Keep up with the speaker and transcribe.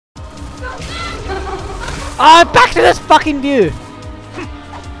Ah, back to this fucking view!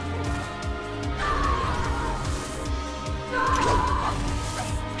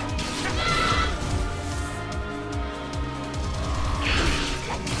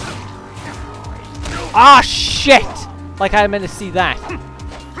 Ah, shit! Like I meant to see that.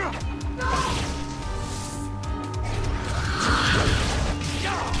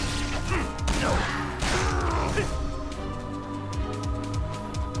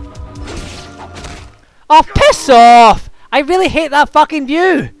 Oh, piss off! I really hate that fucking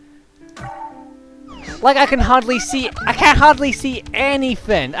view! Like I can't hardly see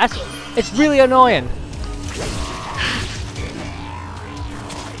anything. It's really annoying.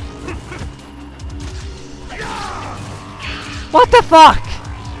 What the fuck?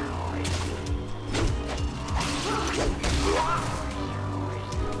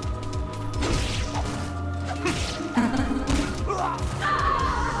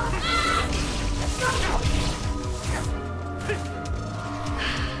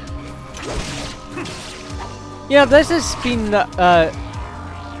 You know, this has been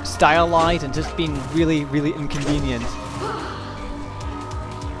stylized and just been really, really inconvenient.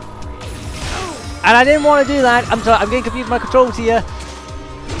 And I didn't want to do that. I'm sorry, I'm getting confused with my controls here.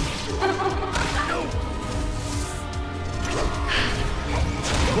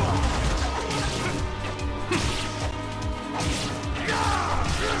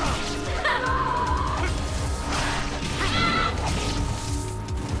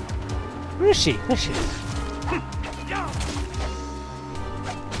 Where is she? Where is she?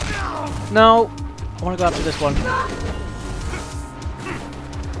 No! I want to go after this one.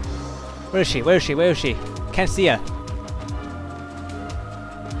 Where is she? Where is she? Where is she? Can't see her.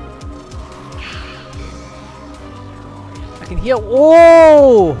 I can hear.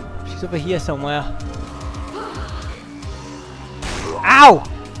 Whoa! She's over here somewhere. Ow!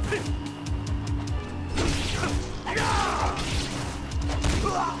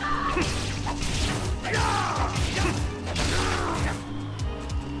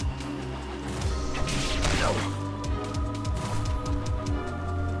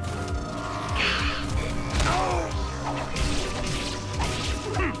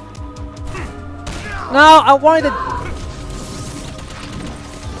 No, I wanted to...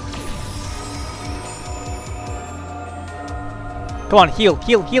 Come on, heal,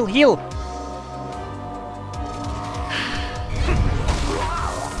 heal, heal, heal!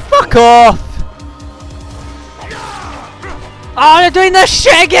 Fuck off! Oh, you're doing this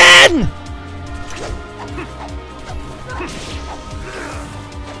shit again!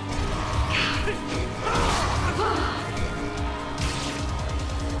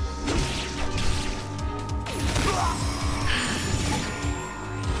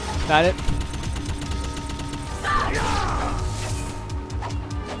 Got it.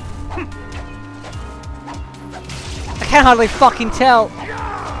 I can't hardly fucking tell.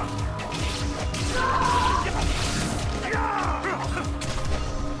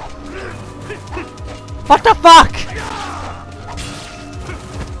 What the fuck?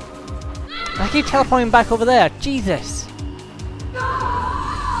 I keep teleporting back over there. Jesus.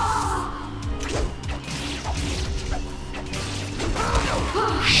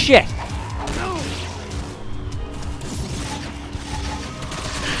 Shit!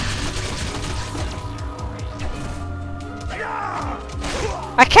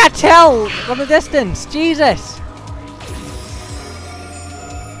 I can't tell from the distance! Jesus!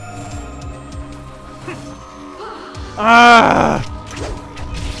 Arrgh!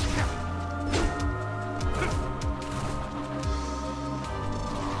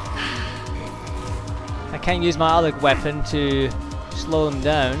 I can't use my other weapon to slow them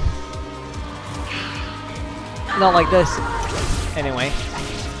down. Not like this. Anyway.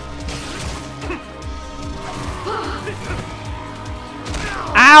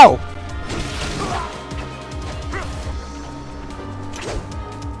 Ow!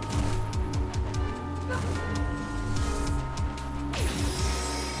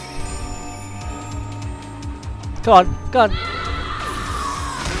 Go on, go on.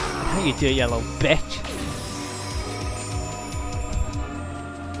 How you do, you little bitch?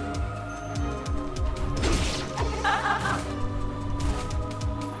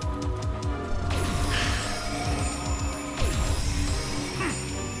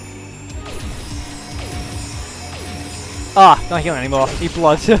 Ah, not healing anymore. Need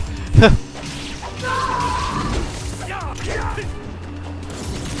blood.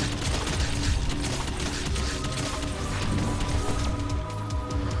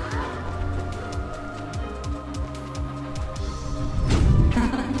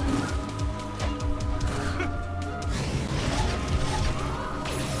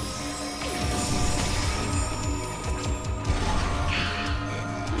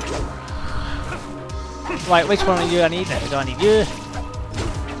 Right, which one of you I need? Do I need you?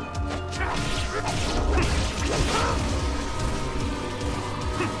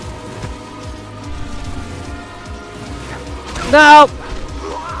 No!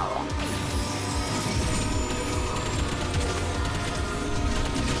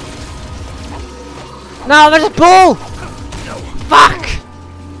 No, there's a bull! Fuck!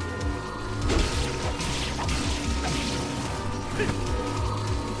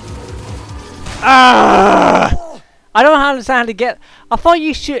 I don't understand how to get. I thought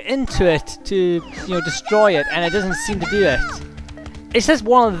you shoot into it to, you know, destroy it, and it doesn't seem to do it. It says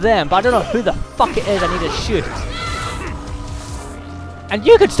one of them, but I don't know who the fuck it is I need to shoot. And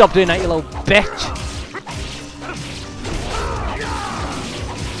you could stop doing that, you little bitch.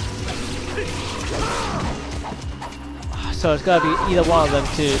 So it's gotta be either one of them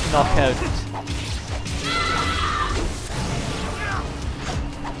to knock out.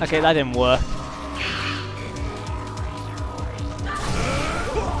 Okay, that didn't work.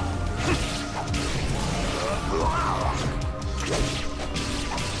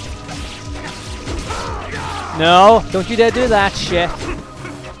 No, don't you dare do that shit.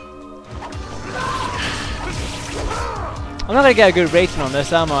 I'm not gonna get a good rating on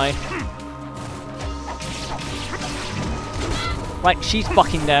this, am I? Right, she's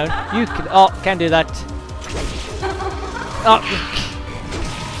fucking down. You can. Oh, can't do that. Oh.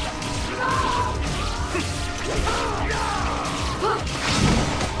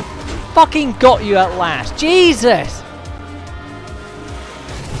 Fucking got you at last. Jesus!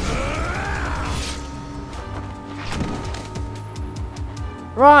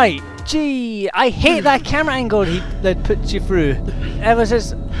 Right, gee, I hate that camera angle that puts you through. It was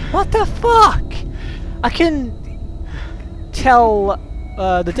just, what the fuck? I can tell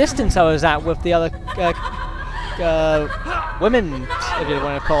the distance I was at with the other women, if you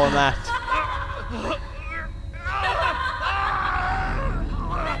want to call them that.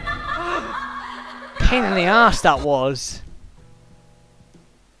 Pain in the ass that was.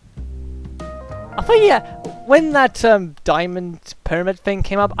 I thought, yeah, when that diamond pyramid thing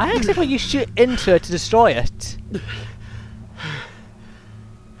came up, I actually thought you shoot into it to destroy it.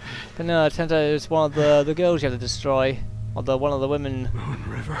 But no, it turns out it was one of the girls you had to destroy. Or one of the women. Moon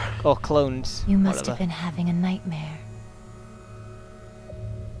River. Or clones. You must have been having a nightmare.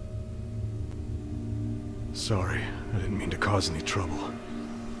 Sorry, I didn't mean to cause any trouble.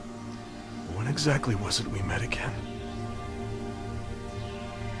 When exactly was it we met again?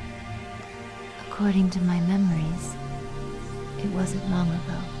 According to my memories, it wasn't long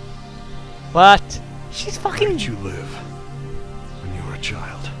ago. What? She's fucking. Where did you live when you were a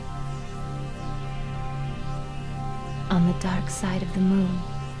child? On the dark side of the moon,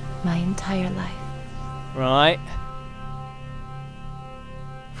 my entire life. Right.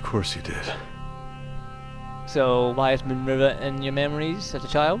 Of course you did. So, why is Moon River in your memories as a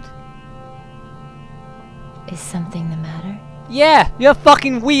child? Is something the matter? Yeah, you're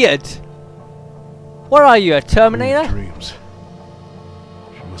fucking weird. What are you, a Terminator? Dreams.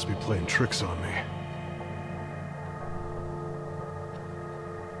 She must be playing tricks on me.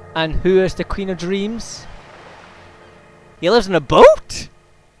 And who is the Queen of Dreams? He lives in a boat?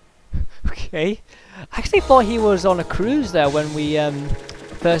 Okay. I actually thought he was on a cruise there when we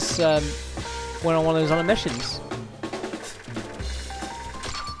first went on one of those other missions.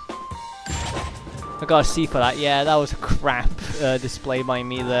 I got a C for that. Yeah, that was a crap display by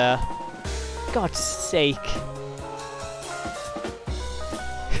me there. God's sake.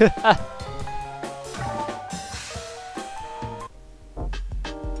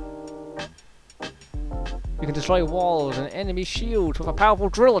 You can destroy walls and enemy shields with a powerful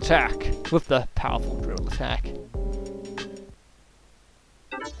drill attack. With the powerful drill attack.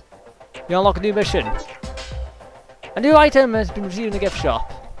 You unlock a new mission. A new item has been received in the gift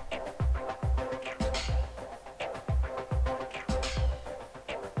shop.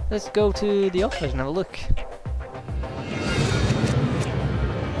 Let's go to the office and have a look.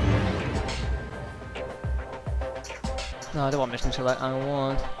 No, I don't want mission select. I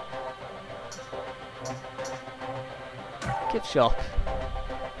want gift shop.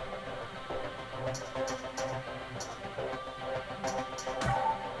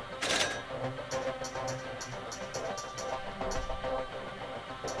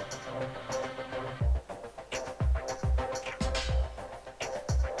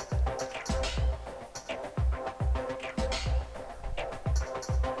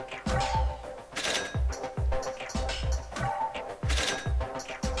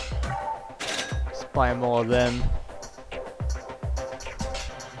 Let's buy more of them.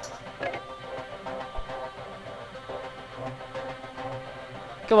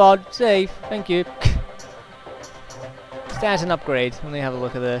 Come on, save. Thank you. Stats and upgrade. Let me have a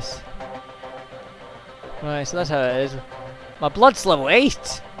look at this. Right, so that's how it is. My blood's level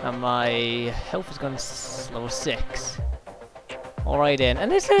 8, and my health has gone level 6. Alright then, and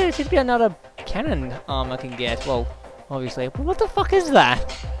this should be another cannon I can get. Well, obviously. But what the fuck is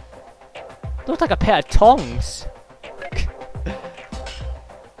that? Looks like a pair of tongs.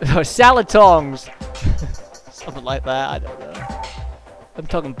 Oh, salad tongs. Something like that. I don't know. I'm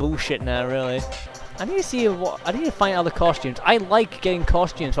talking bullshit now, really. I need to see what. I need to find other costumes. I like getting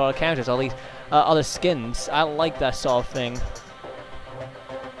costumes for our characters, or at least other skins. I like that sort of thing.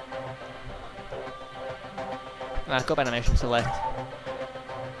 Go by animation select.